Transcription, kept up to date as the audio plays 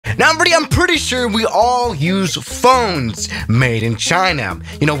Now, I'm pretty sure we all use phones made in China.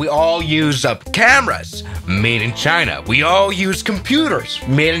 You know, we all use cameras made in China. We all use computers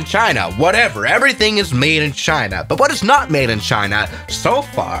made in China. Whatever, everything is made in China. But what is not made in China so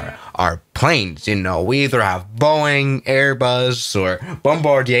far are planes. You know, we either have Boeing, Airbus, or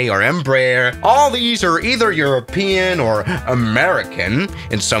Bombardier, or Embraer. All these are either European or American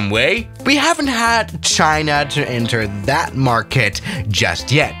in some way. We haven't had China to enter that market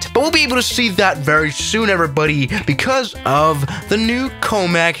just yet, but we'll be able to see that very soon, everybody, because of the new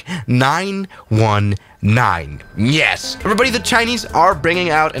COMAC C919. Yes, everybody, the Chinese are bringing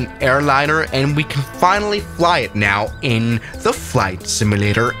out an airliner, and we can finally fly it now in the Flight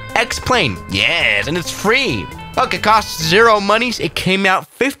Simulator X-Plane. Yes, and it's free. Look, it costs 0 monies. It came out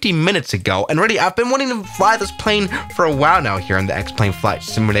 50 minutes ago, and really, I've been wanting to fly this plane for a while now here in the X-Plane Flight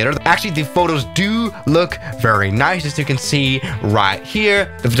Simulator. Actually, the photos do look very nice, as you can see right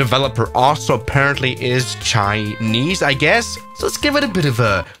here. The developer also apparently is Chinese, I guess. So let's give it a bit of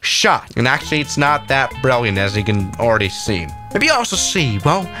a shot. And actually, it's not that brilliant, as you can already see. Maybe you also see,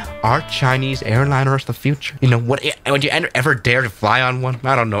 well, are Chinese airliners the future? You know, would you ever dare to fly on one?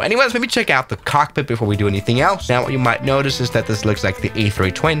 I don't know. Anyways, maybe check out the cockpit before we do anything else. Now, what you might notice is that this looks like the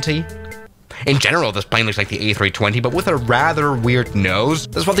A320. In general, this plane looks like the A320, but with a rather weird nose.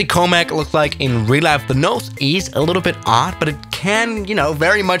 This is what the COMAC looks like in real life. The nose is a little bit odd, but it can, you know,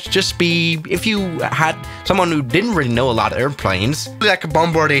 very much just be, if you had someone who didn't really know a lot of airplanes, like a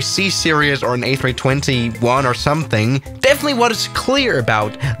Bombardier C series or an A321 or something. Definitely what is clear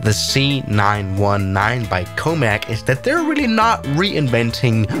about the C919 by COMAC is that they're really not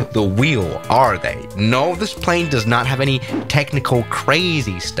reinventing the wheel, are they? No, this plane does not have any technical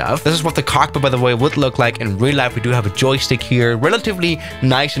crazy stuff. This is what the cockpit, by the way, would look like in real life. We do have a joystick here, relatively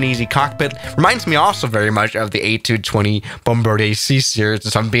nice and easy cockpit. Reminds me also very much of the A220 Bombardier C series,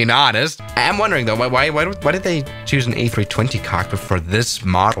 if I'm being honest. I'm wondering though, why did they choose an A320 cockpit for this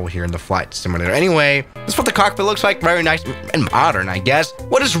model here in the Flight Simulator? Anyway, this is what the cockpit looks like, very nice and modern, I guess.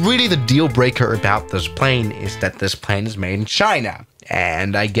 What is really the deal breaker about this plane is that this plane is made in China.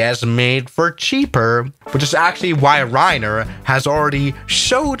 And I guess made for cheaper, which is actually why Airliner has already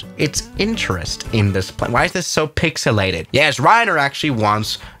showed its interest in this plane. Why is this so pixelated? Yes, Airliner actually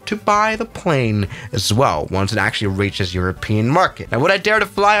wants to buy the plane as well once it actually reaches European market. Now, would I dare to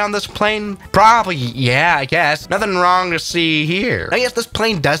fly on this plane? Probably, yeah, I guess. Nothing wrong to see here. I guess this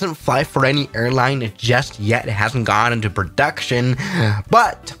plane doesn't fly for any airline just yet. It hasn't gone into production,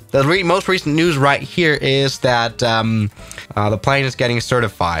 but the most recent news right here is that the plane is getting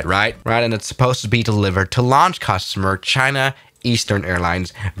certified, right? And it's supposed to be delivered to launch customer China Eastern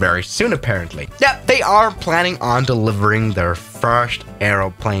Airlines very soon, apparently. Yep, they are planning on delivering their first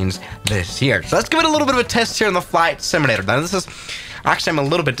aeroplanes this year. So let's give it a little bit of a test here in the Flight Simulator. Now, this is actually, I'm a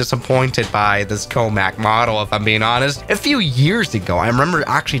little bit disappointed by this COMAC model, if I'm being honest. A few years ago, I remember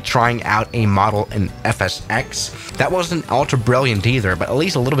actually trying out a model in FSX. That wasn't ultra brilliant either, but at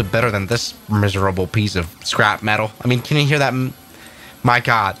least a little bit better than this miserable piece of scrap metal. I mean, can you hear that? My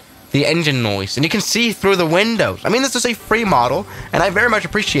God. The engine noise, and you can see through the windows. I mean, this is a free model, and I very much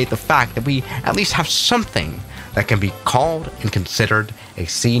appreciate the fact that we at least have something that can be called and considered a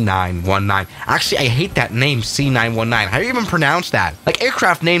C919. Actually, I hate that name, C919. How do you even pronounce that? Like,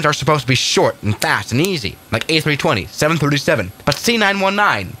 aircraft names are supposed to be short and fast and easy, like A320, 737, but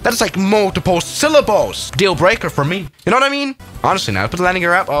C919, that's like multiple syllables. Deal breaker for me. You know what I mean? Honestly, now, put the landing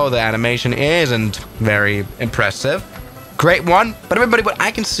gear up. Oh, the animation isn't very impressive. Great one, but everybody, what I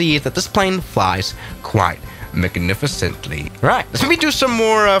can see is that this plane flies quite magnificently. Right, let's maybe do some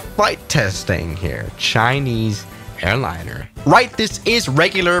more flight testing here. Chinese airliner. Right, this is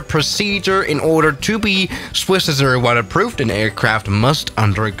regular procedure. In order to be Swiss 01 approved, an aircraft must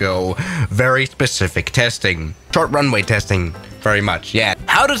undergo very specific testing. Short runway testing, very much, yeah.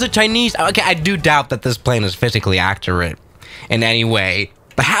 How does the Chinese, okay, I do doubt that this plane is physically accurate in any way.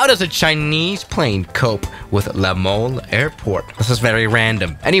 But how does a Chinese plane cope with La Mole Airport? This is very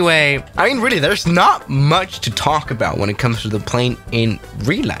random. Anyway, I mean, really, there's not much to talk about when it comes to the plane in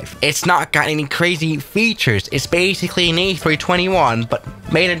real life. It's not got any crazy features. It's basically an A321, but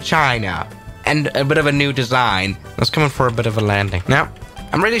made in China. And a bit of a new design. It's coming for a bit of a landing. Now,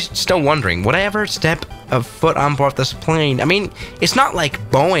 I'm really still wondering, would I ever step a foot on board this plane? I mean, it's not like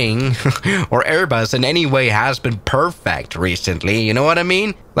Boeing or Airbus in any way has been perfect recently, you know what I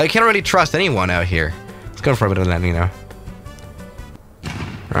mean? Like, I can't really trust anyone out here. Let's go for a bit of a landing now.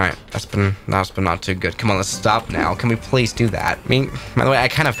 Alright, that's been not too good. Come on, let's stop now. Can we please do that? I mean, by the way, I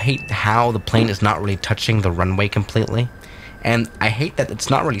kind of hate how the plane is not really touching the runway completely. And I hate that it's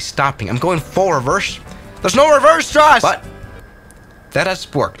not really stopping. I'm going full reverse. There's no reverse thrust! But that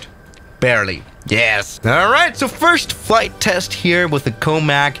has worked. Barely. Yes. Alright, so first flight test here with the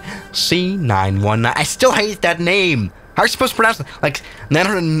COMAC C919. I still hate that name. How are you supposed to pronounce it? Like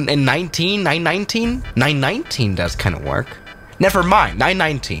 919? 919? 919 does kind of work. Never mind,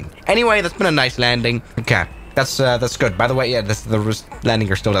 919. Anyway, that's been a nice landing. Okay, that's good. By the way, yeah, the landing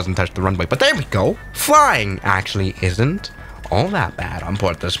gear still doesn't touch the runway, but there we go. Flying actually isn't all that bad on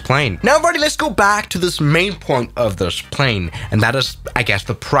board this plane. Now, everybody, let's go back to this main point of this plane, and that is, I guess,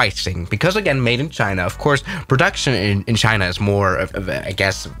 the pricing. Because, again, made in China, of course, production in China is more, I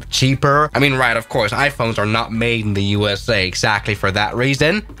guess, cheaper. I mean, right, of course, iPhones are not made in the USA exactly for that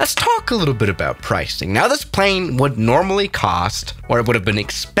reason. Let's talk a little bit about pricing. Now, this plane would normally cost, or it would have been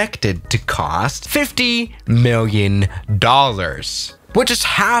expected to cost, $50 million. Which is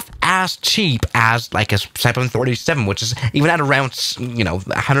half as cheap as like a 737, which is even at around, you know,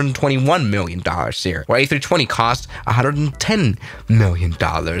 $121 million here. Or A320 cost $110 million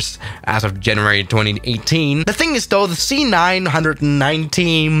as of January 2018. The thing is, though, the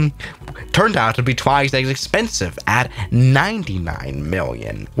C919 turned out to be twice as expensive at $99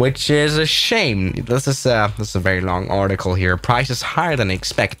 million, which is a shame. This is a very long article here. Price is higher than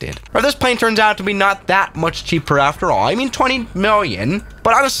expected. Or this plane turns out to be not that much cheaper after all. I mean, $20 million.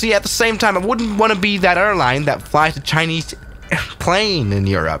 But honestly, at the same time, I wouldn't want to be that airline that flies a Chinese plane in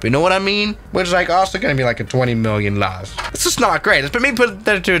Europe. You know what I mean? Which is like also going to be like a 20 million loss. This is not great. Let me put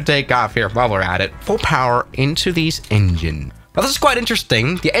that to take off here while we're at it. Full power into these engines. Now, this is quite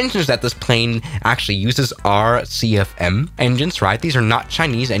interesting. The engines that this plane actually uses are CFM engines, right? These are not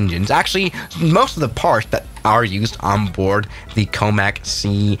Chinese engines. Actually, most of the parts that are used on board the COMAC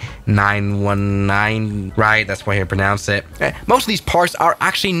C919, right? That's why I pronounce it. Most of these parts are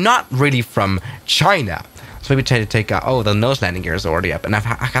actually not really from China. So maybe try to take out, oh, the nose landing gear is already up, and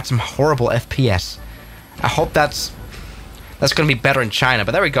I got some horrible FPS. I hope that's going to be better in China.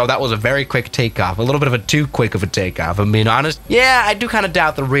 But there we go. That was a very quick takeoff. A little bit of a too quick of a takeoff, if I'm being honest. Yeah, I do kind of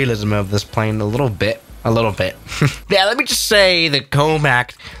doubt the realism of this plane a little bit. A little bit. Yeah, let me just say the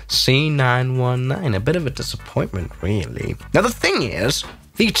COMAC C919. A bit of a disappointment, really. Now, the thing is,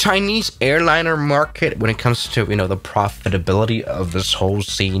 the Chinese airliner market, when it comes to, you know, the profitability of this whole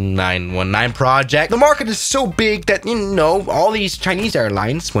C919 project, the market is so big that, you know, all these Chinese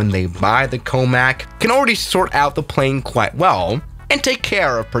airlines, when they buy the COMAC, can already sort out the plane quite well and take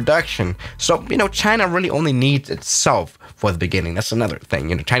care of production. So, you know, China really only needs itself for the beginning. That's another thing.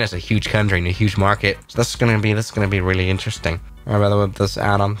 You know, China's a huge country and a huge market. So this is gonna be really interesting. By the way, with this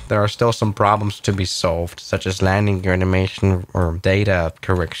add-on, there are still some problems to be solved, such as landing gear animation or data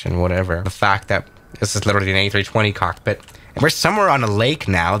correction, whatever. The fact that this is literally an A320 cockpit, and we're somewhere on a lake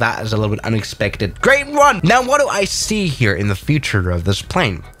now, that is a little bit unexpected. Great one! Now, what do I see here in the future of this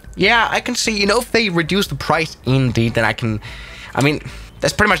plane? Yeah, I can see, you know, if they reduce the price indeed, then I mean,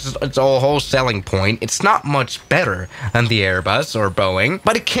 that's pretty much its whole selling point. It's not much better than the Airbus or Boeing,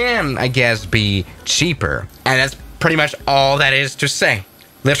 but it can, I guess, be cheaper. And that's pretty much all that is to say,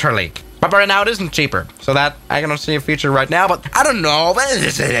 literally. But right now it isn't cheaper, so that I don't see a future right now. But I don't know.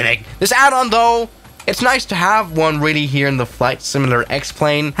 This add-on, though, it's nice to have one really here in the Flight Simulator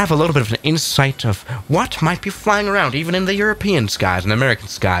X-Plane. Have a little bit of an insight of what might be flying around, even in the European skies and American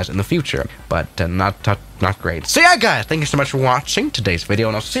skies in the future. But not great. So yeah, guys, thank you so much for watching today's video,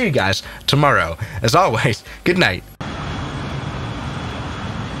 and I'll see you guys tomorrow. As always, good night.